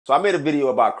So I made a video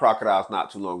about crocodiles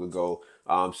not too long ago.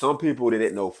 Some people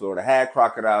didn't know Florida had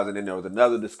crocodiles, and then there was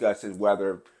another discussion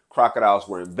whether crocodiles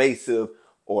were invasive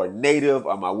or native.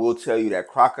 I will tell you that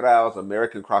crocodiles,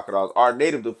 American crocodiles, are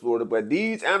native to Florida, but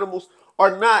these animals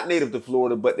are not native to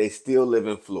Florida, but they still live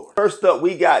in Florida. First up,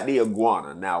 we got the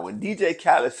iguana. Now, when DJ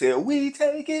Khaled said, "We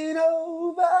taking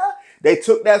over," they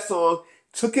took that song,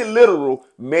 took it literal,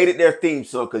 made it their theme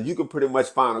song, because you can pretty much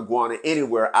find iguana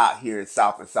anywhere out here in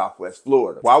South and Southwest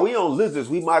Florida. While we on lizards,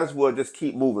 we might as well just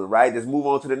keep moving, right? Just move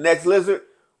on to the next lizard.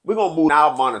 We're going to move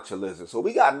Nile monitor lizards. So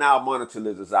we got Nile monitor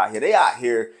lizards out here. They out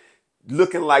here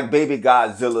looking like baby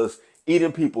Godzillas,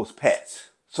 eating people's pets.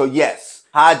 So yes,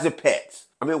 hide your pets.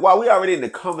 I mean, while we already in the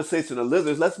conversation of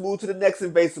lizards, let's move to the next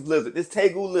invasive lizard, this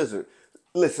tegu lizard.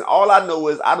 Listen, all I know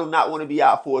is I do not want to be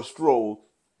out for a stroll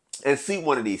and see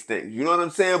one of these things. You know what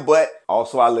I'm saying? But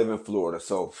also I live in Florida,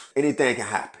 so anything can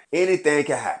happen. Anything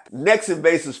can happen. Next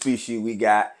invasive species we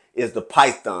got is the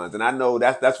pythons. And I know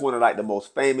that's one of like the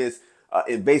most famous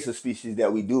invasive species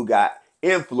that we do got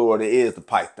in Florida is the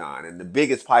python. And the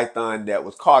biggest python that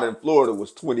was caught in Florida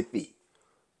was 20 feet.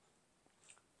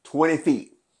 20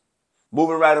 feet.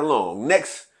 Moving right along.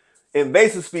 Next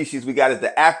invasive species we got is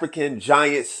the African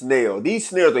giant snail. These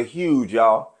snails are huge,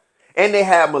 y'all. And they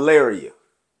have malaria.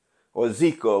 Or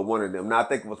Zika, or one of them. Now I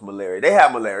think it was malaria. They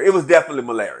have malaria. It was definitely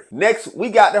malaria. Next, we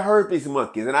got the herpes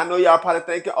monkeys. And I know y'all probably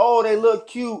thinking, oh, they look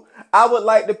cute. I would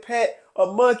like to pet a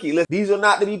monkey. Listen, these are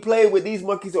not to be played with. These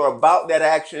monkeys are about that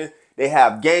action. They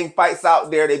have gang fights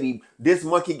out there. They be this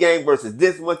monkey gang versus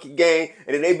this monkey gang.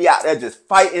 And then they be out there just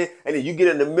fighting. And then you get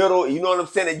in the middle. You know what I'm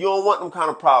saying? And you don't want them kind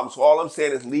of problems. So all I'm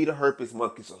saying is leave the herpes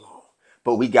monkeys alone.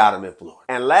 But we got them in Florida.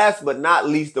 And last but not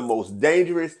least, the most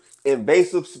dangerous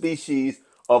invasive species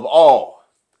of all,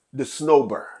 the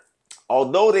snowbird.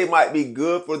 Although they might be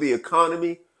good for the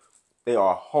economy, they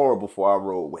are horrible for our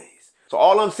roadways. So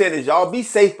all I'm saying is y'all be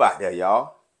safe out there,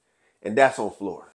 y'all. And that's on Florida.